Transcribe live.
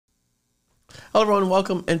Hello everyone,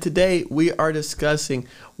 welcome. And today we are discussing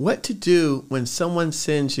what to do when someone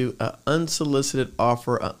sends you an unsolicited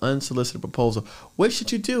offer, an unsolicited proposal. What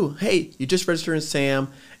should you do? Hey, you just registered in SAM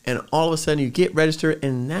and all of a sudden you get registered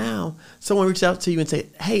and now someone reaches out to you and say,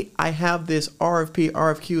 hey, I have this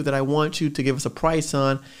RFQ that I want you to give us a price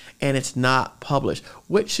on and it's not published.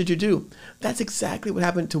 What should you do? That's exactly what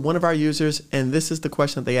happened to one of our users, and this is the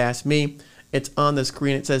question that they asked me. It's on the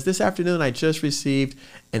screen. It says, this afternoon, I just received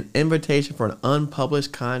an invitation for an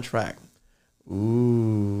unpublished contract.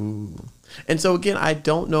 Ooh. And so again, I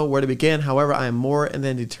don't know where to begin. However, I am more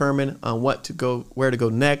than determined on where to go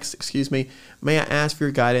next. Excuse me. May I ask for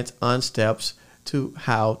your guidance on steps to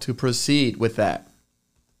how to proceed with that?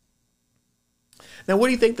 Now, what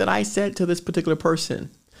do you think that I said to this particular person?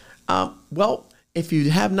 Well, if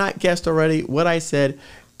you have not guessed already what I said,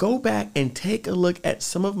 go back and take a look at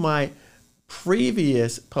some of my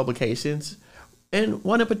previous publications, and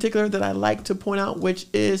one in particular that I like to point out, which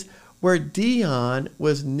is where Dion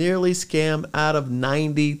was nearly scammed out of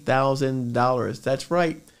 $90,000. That's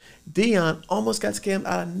right. Dion almost got scammed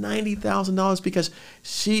out of $90,000 because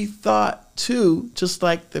she thought too, just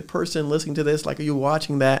like the person listening to this, like you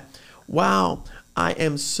watching that, wow, I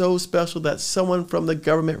am so special that someone from the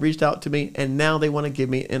government reached out to me and now they want to give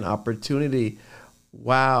me an opportunity.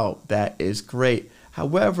 Wow, that is great.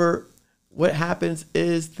 However, what happens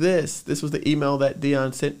is this was the email that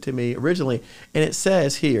Dion sent to me originally. And it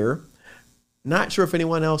says here, not sure if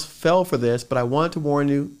anyone else fell for this, but I want to warn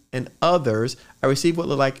you and others, I received what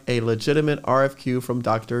looked like a legitimate RFQ from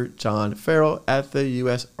Dr. John Farrell at the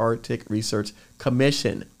U.S. Arctic Research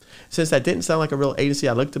Commission. Since that didn't sound like a real agency,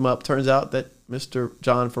 I looked him up. Turns out that Mr.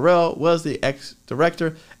 John Farrell was the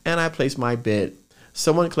ex-director, and I placed my bid.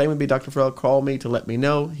 Someone claiming to be Dr. Farrell called me to let me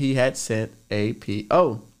know he had sent a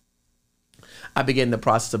PO. I began the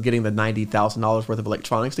process of getting the $90,000 worth of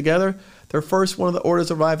electronics together. The first one of the orders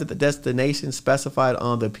arrived at the destination specified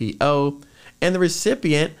on the PO, and the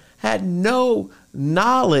recipient had no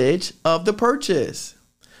knowledge of the purchase.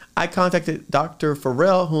 I contacted Dr.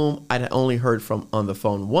 Farrell, whom I had only heard from on the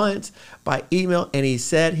phone once, by email, and he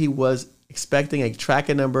said he was expecting a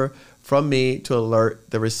tracking number from me to alert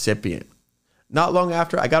the recipient. Not long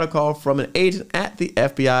after, I got a call from an agent at the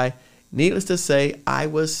FBI. Needless to say, I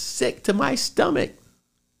was sick to my stomach.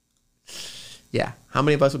 Yeah, how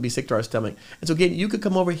many of us would be sick to our stomach? And so again, you could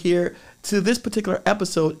come over here to this particular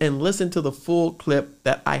episode and listen to the full clip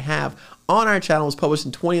that I have on our channel. It was published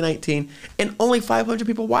in 2019 and only 500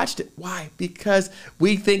 people watched it. Why? Because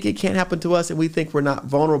we think it can't happen to us and we think we're not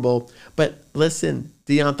vulnerable. But listen,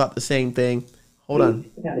 Dion thought the same thing. Hold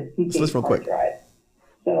on. Let's listen real quick.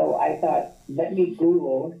 So I thought, let me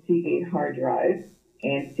Google Seagate hard drive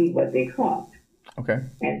and see what they cost. Okay.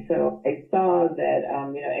 And so I saw that,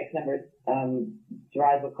 X number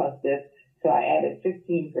drives will cost this. So I added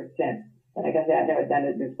 15%. And like I said, I've never done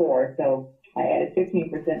it before. So I added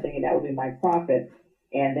 15% thinking that would be my profit.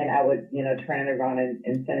 And then I would, turn it around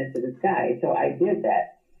and send it to this guy. So I did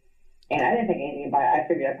that. And I didn't think anything about it. I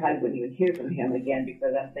figured I probably wouldn't even hear from him again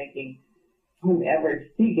because I'm thinking whomever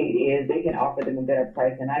Seagate is, they can offer them a better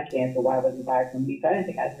price than I can. So why would he buy from me? So I didn't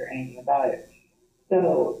think I'd hear anything about it.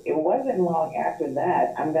 So it wasn't long after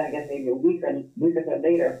that, I'm going to guess maybe a week or so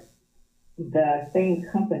later, the same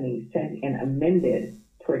company sent an amended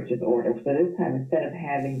purchase order. So this time, instead of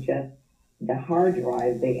having just the hard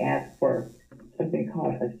drive, they asked for something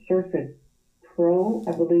called a Surface Pro,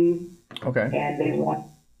 I believe. Okay. And they want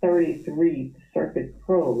 33 Surface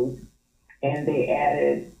Pros, and they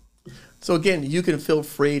added... So again, you can feel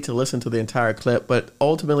free to listen to the entire clip, but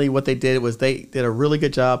ultimately what they did was they did a really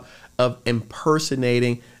good job of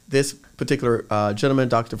impersonating this particular gentleman,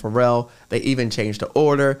 Dr. Farrell. They even changed the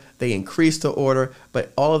order. They increased the order.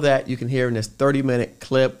 But all of that you can hear in this 30-minute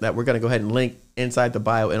clip that we're going to go ahead and link inside the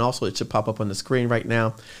bio. And also it should pop up on the screen right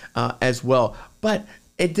now as well. But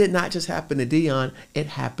it did not just happen to Dion. It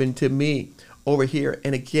happened to me over here.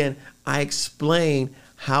 And again, I explained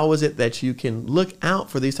how is it that you can look out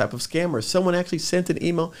for these type of scammers. Someone actually sent an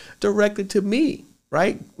email directly to me.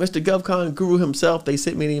 Right? Mr. GovCon Guru himself, they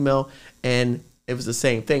sent me an email and it was the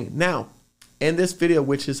same thing. Now, in this video,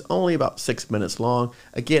 which is only about 6 minutes long,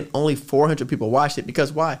 again, only 400 people watched it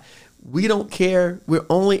because why? We don't care. We're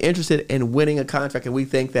only interested in winning a contract and we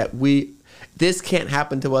think that this can't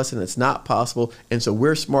happen to us and it's not possible. And so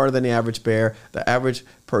we're smarter than the average bear, the average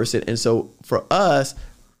person. And so for us,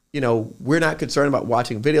 we're not concerned about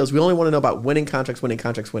watching videos. We only want to know about winning contracts, winning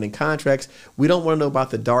contracts, winning contracts. We don't want to know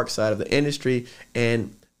about the dark side of the industry.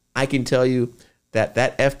 And I can tell you that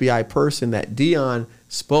FBI person that Dion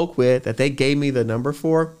spoke with, that they gave me the number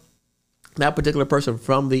for, that particular person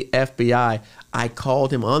from the FBI, I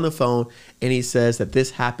called him on the phone, and he says that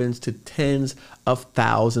this happens to tens of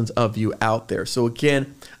thousands of you out there. So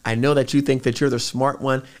again, I know that you think that you're the smart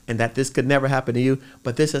one and that this could never happen to you,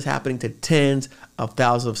 but this is happening to tens of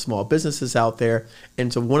thousands of small businesses out there.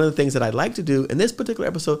 And so one of the things that I'd like to do in this particular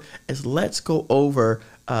episode is let's go over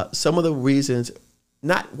some of the reasons,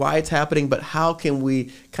 not why it's happening, but how can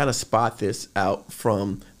we kind of spot this out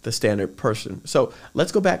from the standard person. So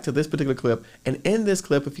let's go back to this particular clip. And in this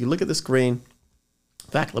clip, if you look at the screen, in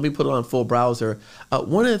fact, let me put it on full browser.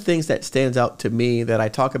 One of the things that stands out to me that I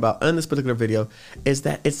talk about in this particular video is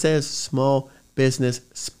that it says small business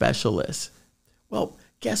specialist. Well,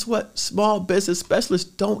 guess what? Small business specialists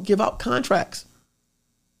don't give out contracts.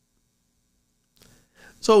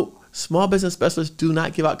 So small business specialists do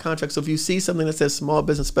not give out contracts. So if you see something that says small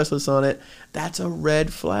business specialist on it, that's a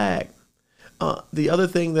red flag. The other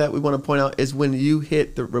thing that we want to point out is when you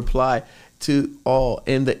hit the reply to all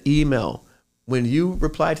in the email, when you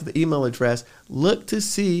reply to the email address, look to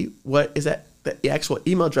see what is that the actual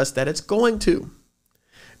email address that it's going to.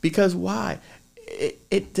 Because why?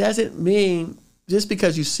 It doesn't mean just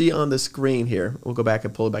because you see on the screen here, we'll go back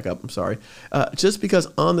and pull it back up, I'm sorry. Just because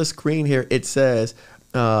on the screen here it says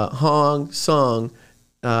Hong Sung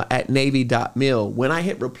at Navy.mil. When I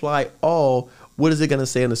hit reply all, what is it going to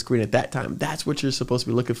say on the screen at that time? That's what you're supposed to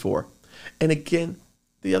be looking for. And again,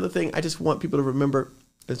 the other thing I just want people to remember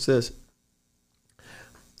is this.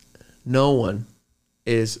 No one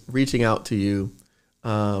is reaching out to you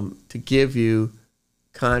to give you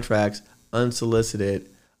contracts unsolicited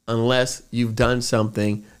unless you've done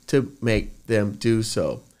something to make them do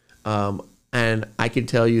so. And I can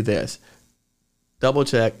tell you this, double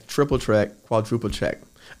check, triple check, quadruple check.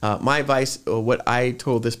 My advice, what I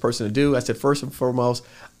told this person to do, I said, first and foremost,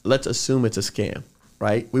 let's assume it's a scam,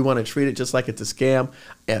 right? We want to treat it just like it's a scam.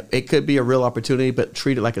 It could be a real opportunity, but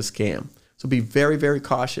treat it like a scam. So be very, very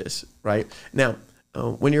cautious, right? Now,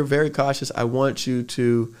 when you're very cautious, I want you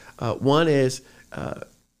to, one is,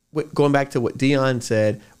 going back to what Dion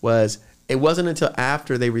said, was it wasn't until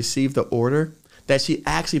after they received the order that she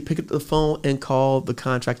actually picked up the phone and called the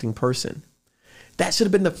contracting person. That should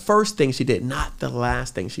have been the first thing she did, not the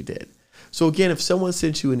last thing she did. So again, if someone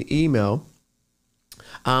sent you an email,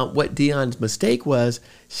 what Dion's mistake was,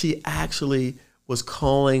 she actually was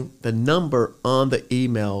calling the number on the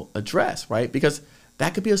email address, right? Because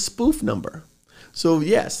that could be a spoof number. So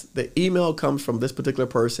yes, the email comes from this particular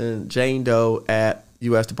person, Jane Doe at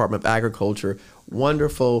U.S. Department of Agriculture.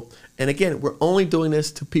 Wonderful. And again, we're only doing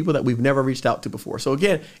this to people that we've never reached out to before. So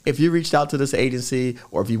again, if you reached out to this agency,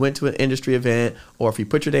 or if you went to an industry event, or if you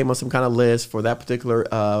put your name on some kind of list for that particular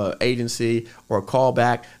agency or a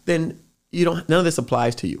callback, then none of this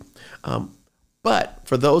applies to you. But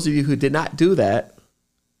for those of you who did not do that,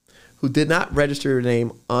 who did not register your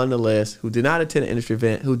name on the list, who did not attend an industry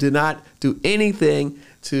event, who did not do anything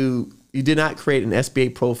you did not create an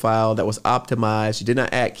SBA profile that was optimized, you did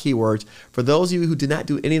not add keywords. For those of you who did not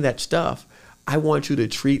do any of that stuff, I want you to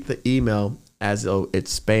treat the email as though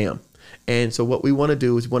it's spam. And so what we want to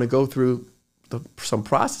do is we want to go through some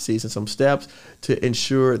processes and some steps to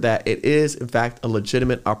ensure that it is, in fact, a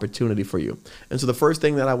legitimate opportunity for you. And so the first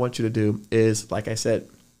thing that I want you to do is, like I said,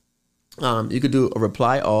 you could do a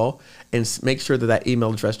reply all and make sure that that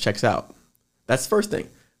email address checks out. That's the first thing.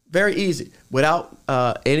 Very easy. Without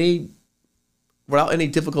any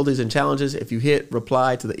difficulties and challenges, if you hit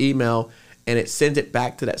reply to the email and it sends it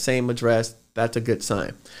back to that same address, that's a good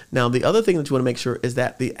sign. Now, the other thing that you want to make sure is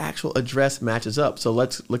that the actual address matches up. So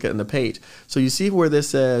let's look at it in the page. So you see where this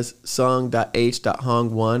says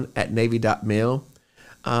sung.h.hong1 at navy.mil.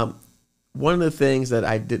 One of the things that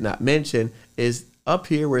I did not mention is up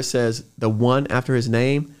here where it says the 1 after his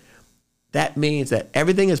name. That means that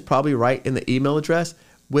everything is probably right in the email address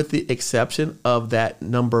with the exception of that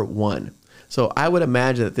number 1. So I would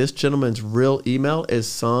imagine that this gentleman's real email is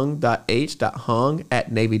sung.h.hong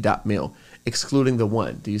at navy.mil, excluding the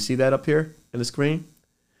 1. Do you see that up here in the screen?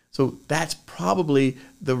 So that's probably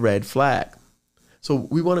the red flag. So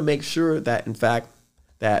we want to make sure that, in fact,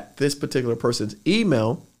 that this particular person's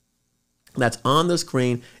email that's on the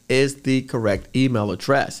screen is the correct email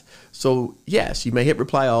address. So yes, you may hit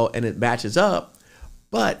reply all and it matches up,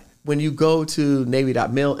 but when you go to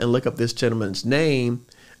navy.mil and look up this gentleman's name,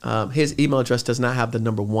 his email address does not have the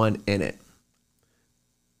number 1 in it.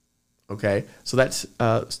 Okay, so that's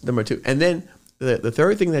number 2. And then the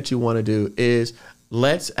third thing that you want to do is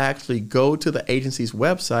let's actually go to the agency's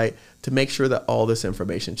website to make sure that all this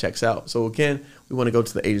information checks out. So again, we want to go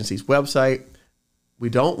to the agency's website. We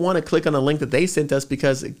don't want to click on a link that they sent us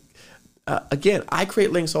because, again, I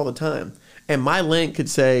create links all the time. And my link could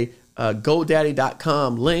say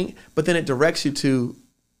GoDaddy.com link, but then it directs you to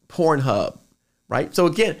Pornhub, right? So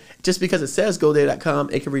again, just because it says GoDaddy.com,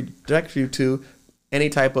 it can redirect you to any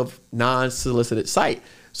type of non-solicited site.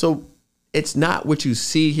 So it's not what you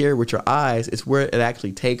see here with your eyes, it's where it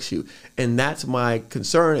actually takes you. And that's my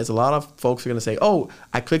concern, is a lot of folks are going to say, oh,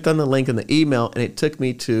 I clicked on the link in the email and it took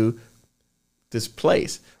me to this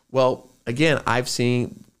place. Well, again, I've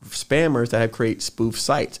seen spammers that have created spoof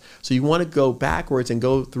sites. So you want to go backwards and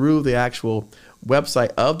go through the actual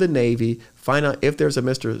website of the Navy, find out if there's a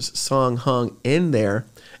Mr. Song Hung in there,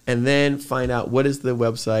 and then find out what is the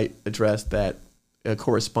website address that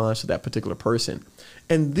corresponds to that particular person.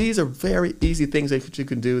 And these are very easy things that you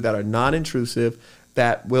can do that are non-intrusive,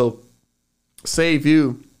 that will save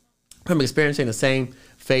you from experiencing the same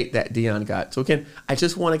fate that Dion got. So again, I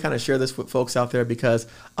just want to kind of share this with folks out there, because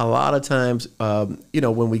a lot of times,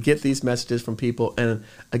 when we get these messages from people, and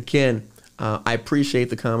again, I appreciate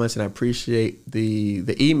the comments and I appreciate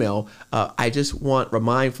the email. I just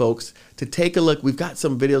remind folks to take a look. We've got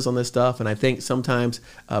some videos on this stuff, and I think sometimes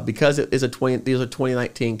because it is these are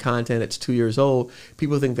 2019 content, it's 2 years old,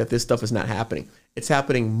 people think that this stuff is not happening. It's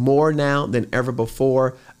happening more now than ever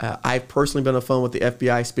before. I've personally been on the phone with the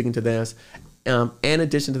FBI speaking to them. In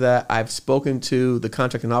addition to that, I've spoken to the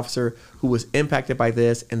contracting officer who was impacted by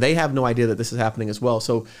this, and they have no idea that this is happening as well.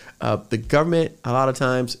 So the government a lot of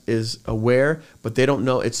times is aware, but they don't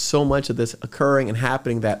know it's so much of this occurring and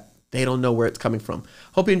happening that they don't know where it's coming from.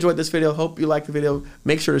 Hope you enjoyed this video. Hope you liked the video.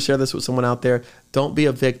 Make sure to share this with someone out there. Don't be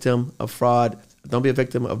a victim of fraud. Don't be a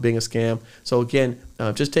victim of being a scam. So again,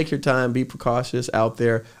 just take your time. Be precautious out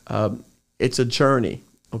there. It's a journey.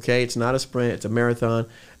 Okay, it's not a sprint, it's a marathon,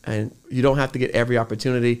 and you don't have to get every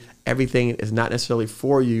opportunity. Everything is not necessarily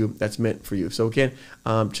for you that's meant for you. So again,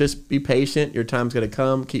 just be patient. Your time's going to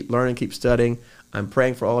come. Keep learning, keep studying. I'm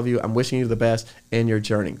praying for all of you. I'm wishing you the best in your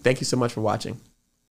journey. Thank you so much for watching.